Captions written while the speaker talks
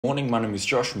Morning, my name is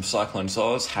Josh from Cyclone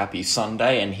Oz. Happy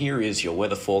Sunday, and here is your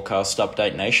weather forecast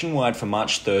update nationwide for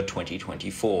March 3rd,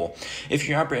 2024. If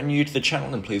you are brand new to the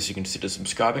channel, then please do consider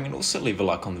subscribing and also leave a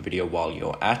like on the video while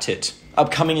you're at it.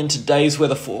 Upcoming in today's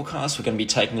weather forecast, we're going to be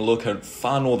taking a look at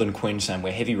far northern Queensland,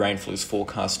 where heavy rainfall is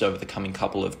forecast over the coming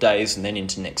couple of days, and then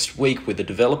into next week with a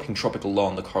developing tropical low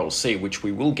on the Coral Sea, which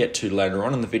we will get to later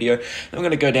on in the video. Then we're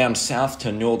going to go down south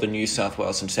to northern New South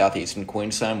Wales and southeastern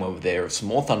Queensland, where there are some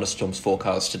more thunderstorms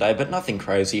forecast today, but nothing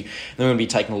crazy. Then we're going to be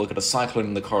taking a look at a cyclone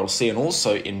in the Coral Sea and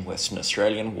also in Western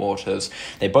Australian waters.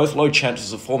 They're both low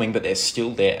chances of forming, but they're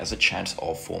still there as a chance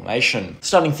of formation.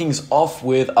 Starting things off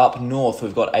with up north,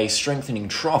 we've got a strengthening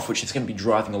trough, which is going to be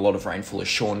driving a lot of rainfall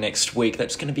ashore next week.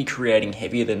 That's going to be creating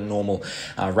heavier than normal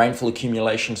rainfall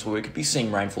accumulations, where we could be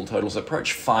seeing rainfall totals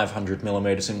approach 500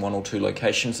 millimeters in one or two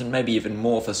locations, and maybe even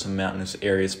more for some mountainous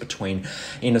areas between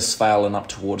Innisfail and up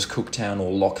towards Cooktown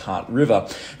or Lockhart River.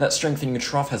 That strengthening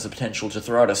trough has the potential to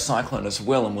throw out a cyclone as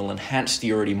well, and will enhance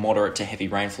the already moderate to heavy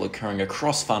rainfall occurring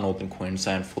across far northern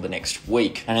Queensland for the next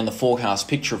week. And in the forecast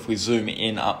picture, if we zoom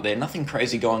in up there, nothing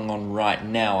crazy going on right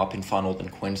now up in far northern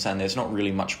Queensland. There's not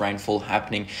really much rainfall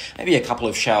happening, maybe a couple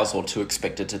of showers or two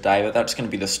expected today, but that's going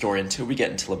to be the story until we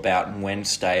get until about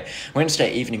Wednesday.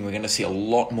 Wednesday evening, we're going to see a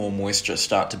lot more moisture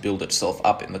start to build itself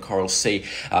up in the Coral Sea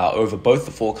over both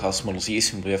the forecast models, the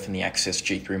Eastern Blue Earth and the Access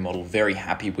G3 model. Very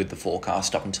happy with the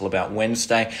forecast up until about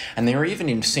Wednesday, and they're even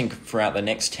in sync throughout the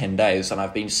next 10 days, and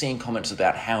I've been seeing comments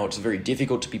about how it's very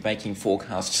difficult to be making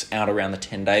forecasts out around the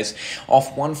 10 days.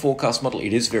 Off one forecast model,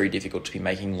 it is very difficult to be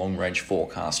making long-range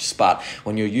forecasts, but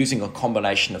when you're using a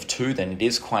combination of two, then it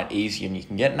is quite easy and you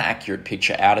can get an accurate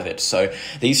picture out of it. So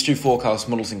these two forecast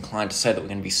models inclined to say that we're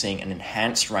going to be seeing an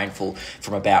enhanced rainfall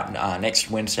from about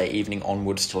next Wednesday evening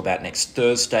onwards till about next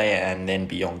Thursday, and then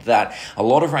beyond that, a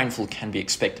lot of rainfall can be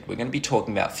expected. We're going to be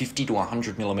talking about 50 to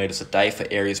 100 millimeters a day for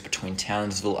areas between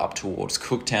Townsville up towards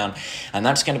Cooktown, and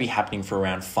that's going to be happening for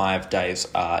around 5 days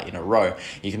in a row.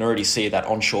 You can already see that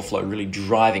onshore flow really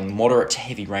driving moderate to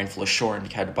heavy rainfall ashore,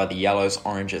 indicated by the yellows,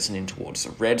 oranges, and in towards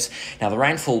the reds. Now, the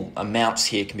rainfall amounts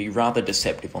here can be rather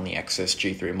deceptive on the Access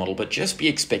G3 model, but just be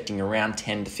expecting around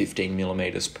 10 to 15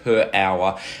 millimeters per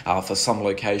hour for some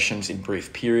locations in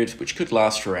brief periods, which could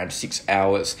last for around 6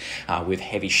 hours with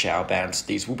heavy shower bands.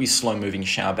 These will be slow-moving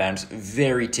shower bands,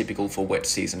 very typical for wet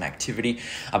season activity.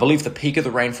 I believe the peak of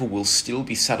the rainfall will still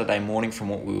be Saturday morning from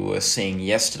what we were seeing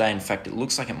yesterday. In fact, it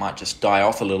looks like it might just die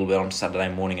off a little bit on Saturday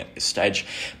morning at this stage,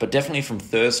 but definitely from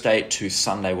Thursday to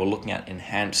Sunday, we're looking at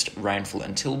enhanced rainfall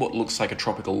until what looks like a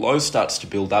tropical low starts to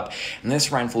build up, and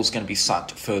this rainfall is going to be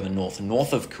sucked further north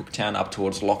of Cooktown up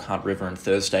towards Lockhart River and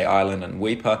Thursday Island and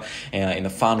Weipa in the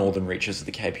far northern reaches of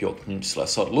the Cape York Peninsula.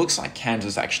 So it looks like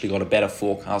Kansas actually got a better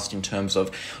forecast in terms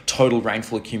of total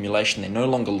rainfall accumulation. They're no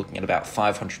longer looking at about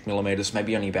 500 millimeters,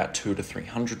 maybe only about 200 to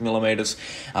 300 millimeters,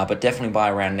 but definitely by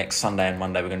around next Sunday and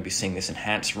Monday, we're going to be seeing this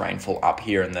enhanced rainfall up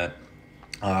here in the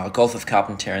Gulf of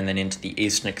Carpentaria and then into the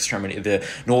eastern extremity, the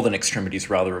northern extremities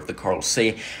rather, of the Coral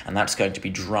Sea, and that's going to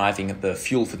be driving the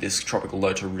fuel for this tropical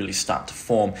low to really start to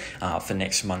form for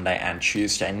next Monday and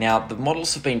Tuesday. Now, the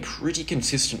models have been pretty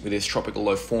consistent with this tropical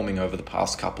low forming over the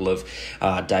past couple of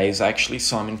days actually,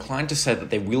 so I'm inclined to say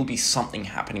that there will be something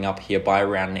happening up here by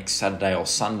around next Saturday or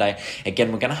Sunday.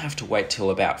 Again, we're going to have to wait till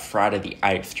about Friday the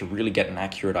 8th to really get an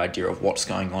accurate idea of what's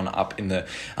going on up in the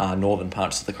northern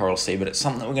parts of the Coral Sea, but it's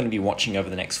something that we're going to be watching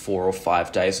over the next 4 or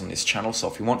 5 days on this channel. So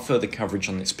if you want further coverage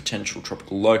on this potential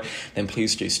tropical low, then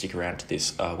please do stick around to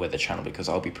this weather channel, because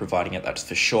I'll be providing it, that's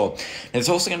for sure. There's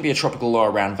also going to be a tropical low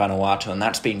around Vanuatu, and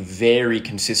that's been very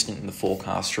consistent in the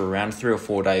forecast for around 3 or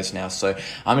 4 days now. So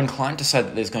I'm inclined to say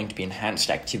that there's going to be enhanced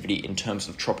activity in terms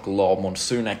of tropical low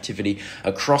monsoon activity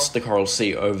across the Coral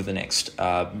Sea over the next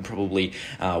probably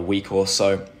week or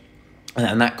so.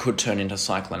 And that could turn into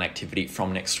cyclone activity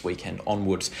from next weekend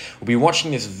onwards. We'll be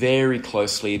watching this very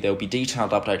closely. There'll be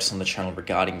detailed updates on the channel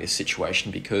regarding this situation,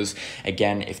 because,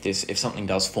 again, if something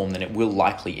does form, then it will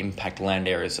likely impact land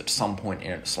areas at some point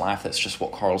in its life. That's just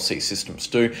what Coral Sea systems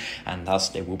do, and thus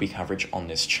there will be coverage on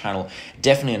this channel.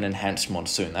 Definitely an enhanced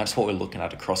monsoon. That's what we're looking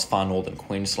at across far northern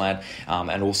Queensland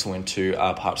and also into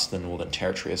parts of the Northern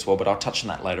Territory as well, but I'll touch on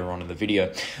that later on in the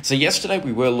video. So yesterday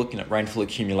we were looking at rainfall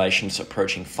accumulations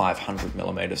approaching 500 300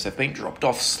 millimetres. They've been dropped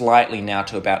off slightly now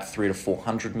to about 300 to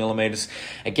 400 millimetres.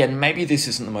 Again, maybe this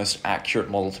isn't the most accurate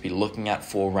model to be looking at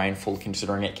for rainfall,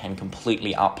 considering it can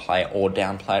completely upplay or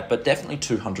downplay it, but definitely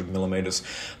 200 millimetres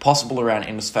possible around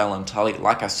Innisfail and Tully.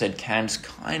 Like I said, Cairns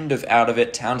kind of out of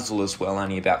it. Townsville as well,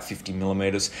 only about 50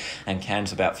 millimetres, and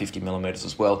Cairns about 50 millimetres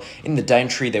as well. In the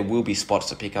Daintree, there will be spots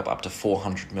to pick up to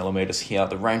 400 millimetres here.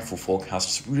 The rainfall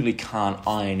forecasts really can't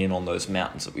iron in on those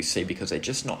mountains that we see because they're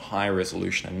just not high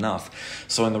resolution enough.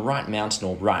 So in the right mountain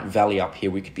or right valley up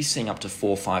here, we could be seeing up to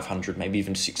 500, maybe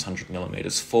even 600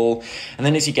 millimetres fall. And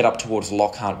then as you get up towards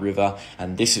Lockhart River,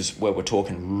 and this is where we're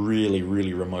talking really,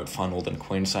 really remote far northern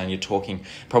Queensland, you're talking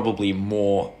probably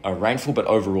more rainfall, but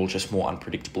overall just more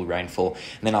unpredictable rainfall.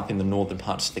 And then up in the northern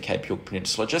parts of the Cape York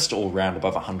Peninsula, just all round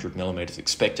above 100 millimetres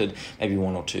expected, maybe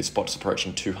one or two spots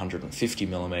approaching 250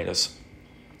 millimetres.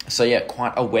 So yeah,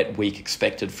 quite a wet week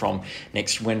expected from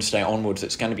next Wednesday onwards.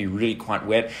 It's going to be really quite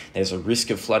wet. There's a risk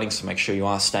of flooding, so make sure you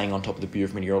are staying on top of the Bureau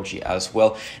of Meteorology as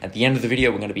well. At the end of the video,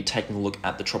 we're going to be taking a look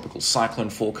at the tropical cyclone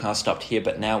forecast up here,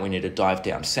 but now we need to dive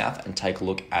down south and take a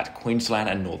look at Queensland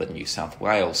and northern New South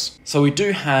Wales. So we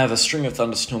do have a string of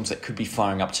thunderstorms that could be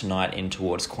firing up tonight in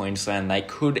towards Queensland. They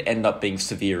could end up being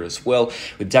severe as well,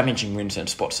 with damaging winds and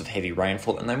spots of heavy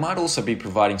rainfall, and they might also be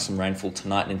providing some rainfall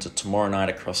tonight and into tomorrow night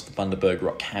across the Bundaberg,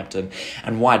 Rockhampton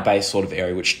and Wide Bay sort of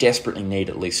area, which desperately need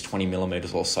at least 20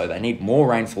 millimetres or so. They need more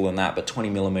rainfall than that, but 20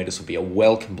 millimetres will be a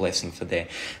welcome blessing for there,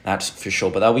 that's for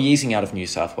sure. But they'll be easing out of New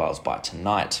South Wales by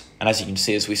tonight. And as you can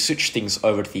see, as we switch things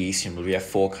over to the Eastern Relief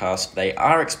forecast, they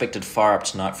are expected fire up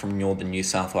tonight from northern New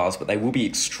South Wales, but they will be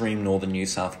extreme northern New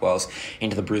South Wales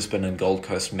into the Brisbane and Gold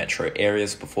Coast metro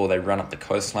areas before they run up the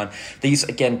coastline. These,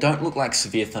 again, don't look like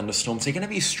severe thunderstorms. They're going to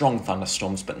be strong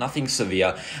thunderstorms, but nothing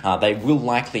severe. They will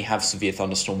likely have severe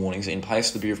thunderstorm warnings in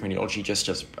place. The Bureau of Meteorology just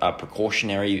as a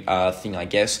precautionary thing, I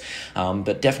guess,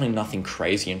 but definitely nothing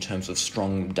crazy in terms of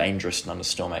strong, dangerous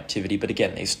thunderstorm activity. But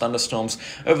again, these thunderstorms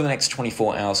over the next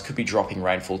 24 hours could be dropping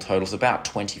rainfall totals about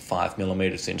 25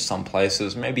 millimetres in some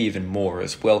places, maybe even more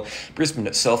as well. Brisbane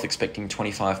itself expecting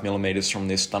 25 millimetres from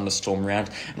this thunderstorm round,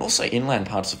 and also inland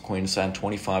parts of Queensland,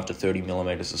 25 to 30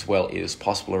 millimetres as well is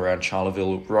possible around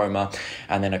Charleville, Roma,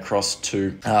 and then across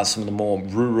to some of the more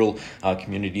rural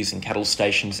communities and cattle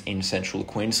stations in central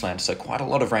Queensland. So quite a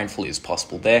lot of rainfall is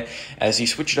possible there. As you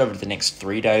switch it over to the next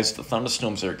 3 days, the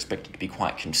thunderstorms are expected to be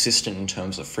quite consistent in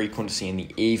terms of frequency in the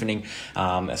evening,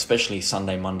 especially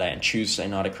Sunday, Monday and Tuesday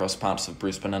night across parts of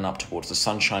Brisbane and up towards the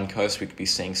Sunshine Coast. We could be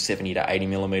seeing 70 to 80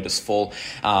 millimetres fall.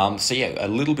 So yeah, a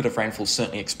little bit of rainfall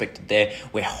certainly expected there.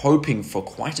 We're hoping for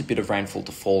quite a bit of rainfall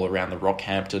to fall around the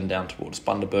Rockhampton, down towards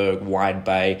Bundaberg, Wide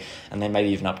Bay, and then maybe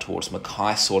even up towards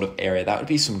Mackay sort of area. That would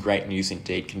be some great news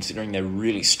indeed, considering they're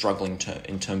really struggling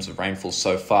in terms of rainfall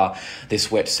so far this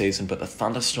wet season. But the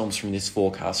thunderstorms from this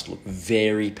forecast look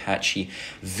very patchy,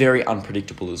 very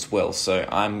unpredictable as well. So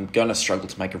I'm going to struggle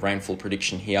to make a rainfall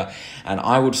prediction here, and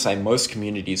I would say most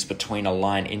communities between a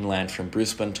line inland from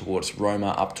Brisbane towards Roma,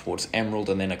 up towards Emerald,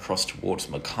 and then across towards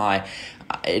Mackay,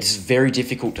 it's very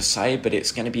difficult to say, but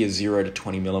it's going to be a 0 to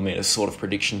 20 millimetres sort of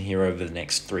prediction here over the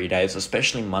next 3 days,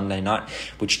 especially Monday night,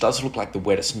 which does look like the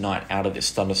wettest night out of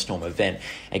this thunderstorm event.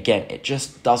 Again, it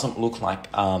just doesn't look like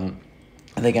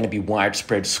they're going to be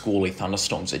widespread squally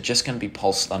thunderstorms. They're just going to be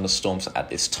pulse thunderstorms at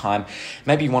this time.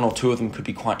 Maybe one or two of them could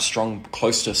be quite strong,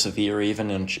 close to severe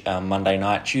even on Monday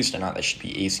night. Tuesday night, they should be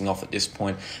easing off at this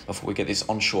point before we get this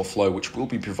onshore flow, which will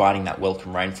be providing that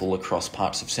welcome rainfall across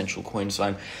parts of central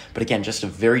Queensland. But again, just a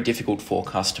very difficult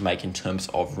forecast to make in terms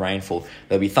of rainfall.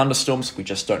 There'll be thunderstorms. We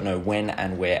just don't know when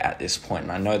and where at this point.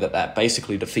 And I know that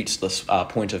basically defeats the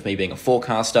point of me being a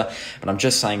forecaster, but I'm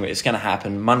just saying it's going to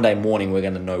happen. Monday morning, we're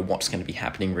going to know what's going to be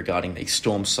happening regarding these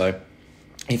storms. So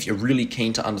if you're really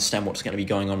keen to understand what's going to be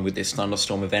going on with this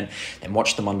thunderstorm event, then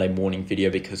watch the Monday morning video,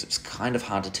 because it's kind of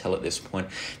hard to tell at this point.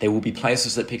 There will be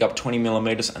places that pick up 20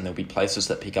 millimetres and there'll be places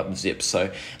that pick up zip.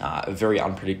 So a very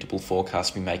unpredictable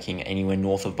forecast we're making anywhere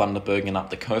north of Bundaberg and up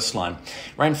the coastline.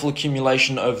 Rainfall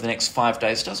accumulation over the next 5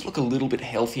 days does look a little bit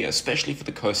healthier, especially for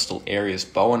the coastal areas.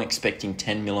 Bowen expecting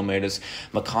 10 millimetres,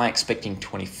 Mackay expecting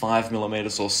 25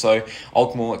 millimetres or so,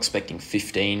 Ogmore expecting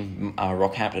 15,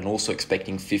 Rockhampton also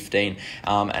expecting 15.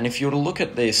 And if you were to look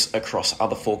at this across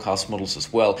other forecast models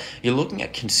as well, you're looking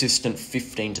at consistent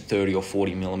 15 to 30 or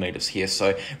 40 millimetres here.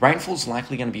 So rainfall is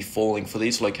likely going to be falling for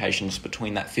these locations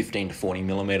between that 15 to 40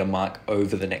 millimetre mark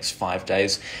over the next 5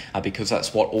 days, because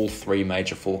that's what all three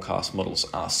major forecast models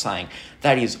are saying.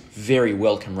 That is very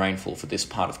welcome rainfall for this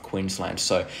part of Queensland.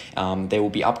 So there will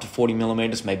be up to 40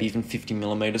 millimetres, maybe even 50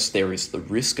 millimetres. There is the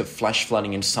risk of flash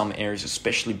flooding in some areas,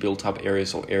 especially built up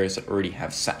areas or areas that already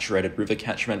have saturated river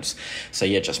catchments. So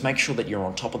yeah, just make sure that you're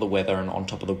on top of the weather and on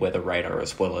top of the weather radar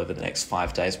as well over the next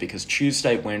 5 days, because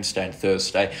Tuesday, Wednesday and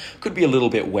Thursday could be a little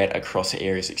bit wet across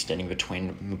areas extending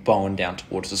between Bowen down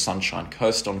towards the Sunshine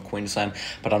Coast on Queensland,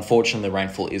 but unfortunately the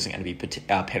rainfall isn't going to be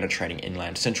penetrating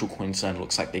inland. Central Queensland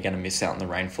looks like they're going to miss out on the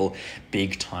rainfall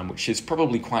big time, which is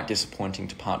probably quite disappointing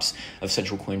to parts of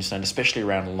Central Queensland, especially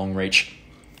around Longreach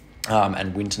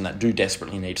and Winton, that do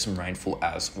desperately need some rainfall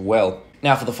as well.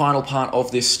 Now, for the final part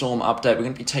of this storm update, we're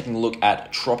going to be taking a look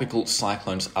at tropical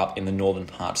cyclones up in the northern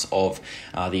parts of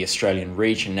the Australian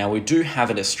region. Now, we do have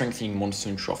a strengthening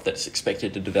monsoon trough that's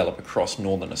expected to develop across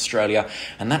northern Australia,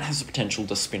 and that has the potential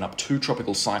to spin up 2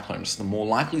 tropical cyclones. The more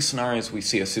likely scenarios, we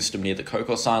see a system near the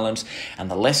Cocos Islands, and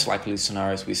the less likely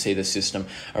scenarios, we see the system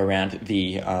around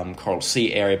the Coral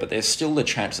Sea area, but there's still the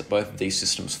chance that both of these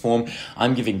systems form.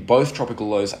 I'm giving both tropical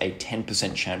lows a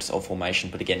 10% chance of formation,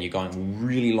 but again, you're going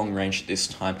really long range this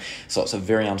time, so it's a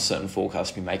very uncertain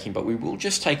forecast to be making, but we will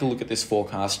just take a look at this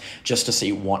forecast just to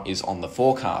see what is on the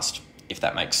forecast, if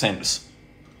that makes sense.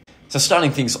 So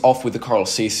starting things off with the Coral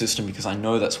Sea system, because I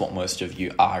know that's what most of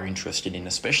you are interested in,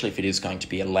 especially if it is going to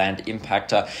be a land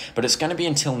impactor, but it's going to be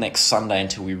until next Sunday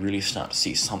until we really start to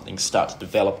see something start to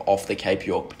develop off the Cape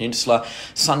York Peninsula.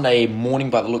 Sunday morning,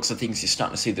 by the looks of things, you're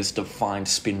starting to see this defined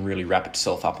spin really wrap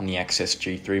itself up on the Access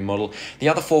G3 model. The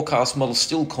other forecast model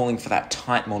still calling for that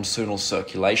tight monsoonal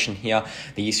circulation here.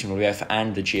 The ECMWF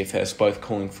and the GFS both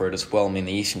calling for it as well. I mean,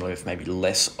 the ECMWF maybe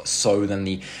less so than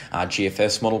the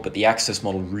GFS model, but the Access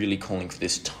model really calling for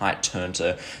this tight turn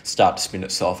to start to spin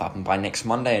itself up, and by next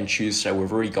Monday and Tuesday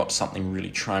we've already got something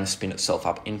really trying to spin itself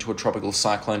up into a tropical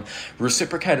cyclone,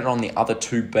 reciprocated on the other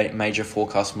 2 major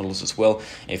forecast models as well.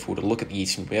 If we were to look at the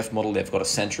ECMWF model, they've got a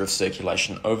centre of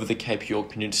circulation over the Cape York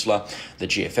Peninsula. The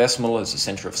GFS model is a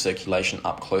centre of circulation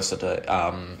up closer to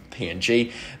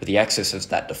PNG, but the Access has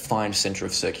that defined centre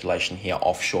of circulation here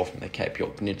offshore from the Cape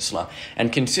York Peninsula.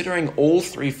 And considering all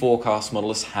 3 forecast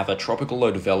models have a tropical low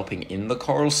developing in the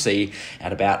Coral Sea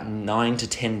at about 9 to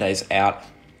 10 days out,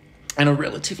 in a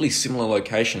relatively similar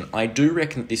location, I do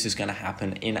reckon this is going to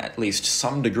happen in at least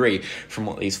some degree from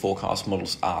what these forecast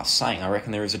models are saying. I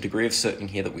reckon there is a degree of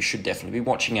certainty here that we should definitely be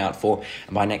watching out for,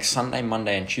 and by next Sunday,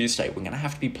 Monday and Tuesday, we're going to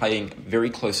have to be paying very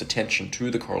close attention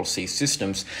to the Coral Sea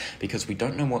systems, because we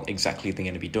don't know what exactly they're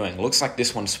going to be doing. It looks like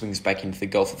this one swings back into the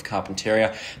Gulf of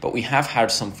Carpentaria, but we have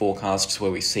had some forecasts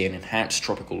where we see an enhanced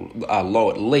tropical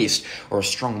low at least, or a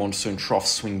strong monsoon trough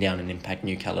swing down and impact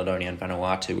New Caledonia and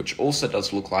Vanuatu, which also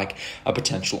does look like a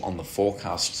potential on the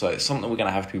forecast. So it's something that we're going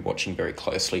to have to be watching very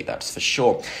closely, that's for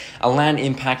sure. A land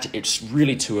impact, it's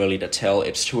really too early to tell.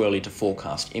 It's too early to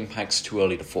forecast impacts, too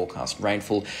early to forecast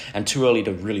rainfall, and too early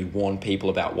to really warn people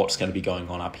about what's going to be going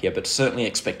on up here. But certainly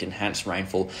expect enhanced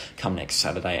rainfall come next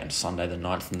Saturday and Sunday, the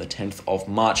 9th and the 10th of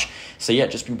March. So yeah,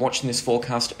 just be watching this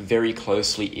forecast very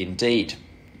closely indeed.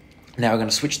 Now we're going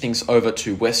to switch things over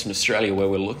to Western Australia, where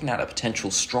we're looking at a potential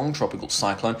strong tropical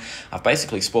cyclone. I've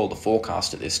basically spoiled the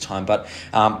forecast at this time, but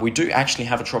we do actually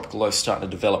have a tropical low starting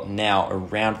to develop now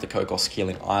around the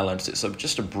Cocos-Keeling Islands. It's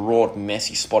just a broad,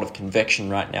 messy spot of convection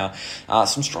right now.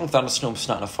 Some strong thunderstorms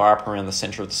starting to fire up around the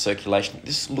centre of the circulation.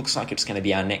 This looks like it's going to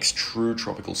be our next true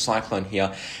tropical cyclone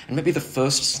here, and maybe the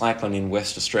first cyclone in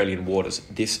West Australian waters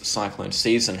this cyclone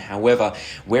season. However,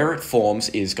 where it forms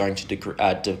is going to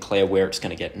declare where it's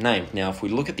going to get named. Now, if we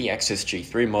look at the Access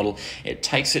G3 model, it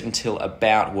takes it until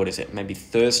about, maybe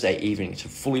Thursday evening to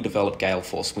fully develop gale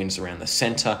force winds around the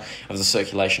centre of the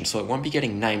circulation. So it won't be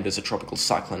getting named as a tropical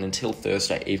cyclone until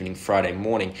Thursday evening, Friday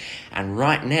morning. And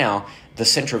right now, the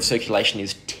centre of circulation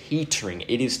is teetering.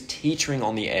 It is teetering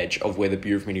on the edge of where the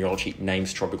Bureau of Meteorology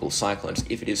names tropical cyclones.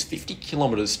 If it is 50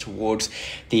 kilometres towards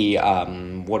the,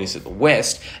 the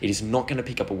west, it is not going to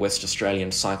pick up a West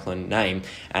Australian cyclone name,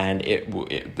 and it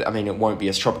won't be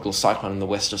a tropical cyclone in the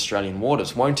West Australian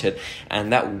waters, won't it?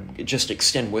 And that will just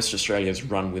extend West Australia's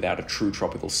run without a true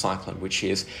tropical cyclone, which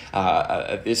is,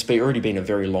 it's already been a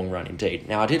very long run indeed.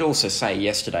 Now, I did also say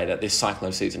yesterday that this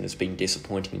cyclone season has been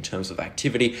disappointing in terms of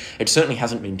activity. It certainly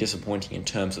hasn't been disappointing in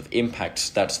terms of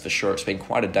impacts, that's for sure. It's been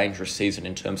quite a dangerous season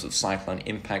in terms of cyclone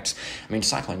impacts. I mean,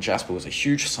 Cyclone Jasper was a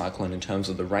huge cyclone in terms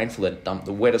of the rainfall that dumped,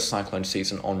 the wettest cyclone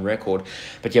season on record.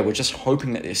 But yeah, we're just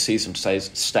hoping that this season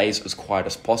stays as quiet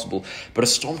as possible. But a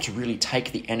storm to really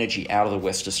take the energy out of the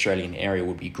West Australian area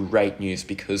would be great news,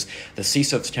 because the sea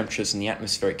surface temperatures and the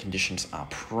atmospheric conditions are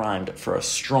primed for a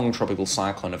strong tropical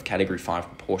cyclone of Category 5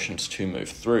 proportions to move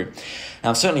through. Now,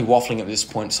 I'm certainly waffling at this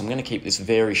point, so I'm going to keep this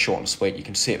very short and sweet. You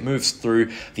can see it moves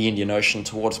through the Indian Ocean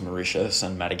towards Mauritius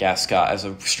and Madagascar as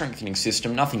a strengthening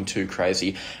system, nothing too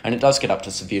crazy, and it does get up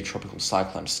to severe tropical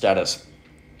cyclone status.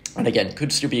 And again,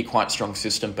 could still be a quite strong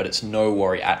system, but it's no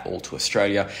worry at all to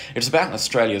Australia. It's about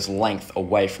Australia's length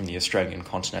away from the Australian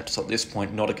continent. So at this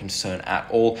point, not a concern at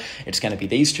all. It's going to be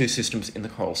these two systems in the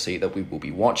Coral Sea that we will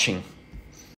be watching.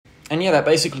 And yeah, that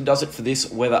basically does it for this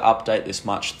weather update this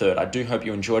March 3rd. I do hope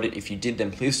you enjoyed it. If you did,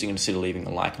 then please do consider leaving a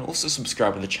like and also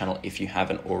subscribe to the channel if you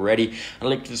haven't already. I'd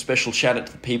like to give a special shout out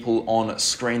to the people on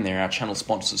screen there, our channel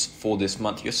sponsors for this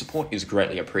month. Your support is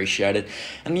greatly appreciated.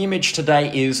 And the image today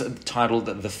is titled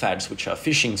The Fads, which are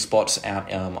fishing spots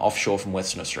out offshore from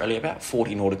Western Australia, about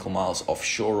 40 nautical miles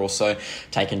offshore or so,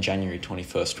 taken January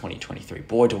 21st, 2023.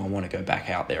 Boy, do I want to go back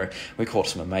out there. We caught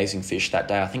some amazing fish that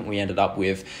day. I think we ended up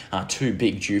with 2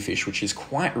 big jewfish, which is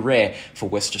quite rare for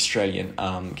West Australian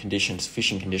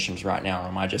fishing conditions right now. Or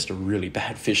am I just a really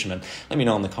bad fisherman? Let me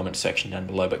know in the comment section down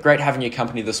below. But great having your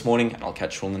company this morning, and I'll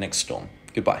catch you on the next storm.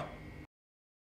 Goodbye.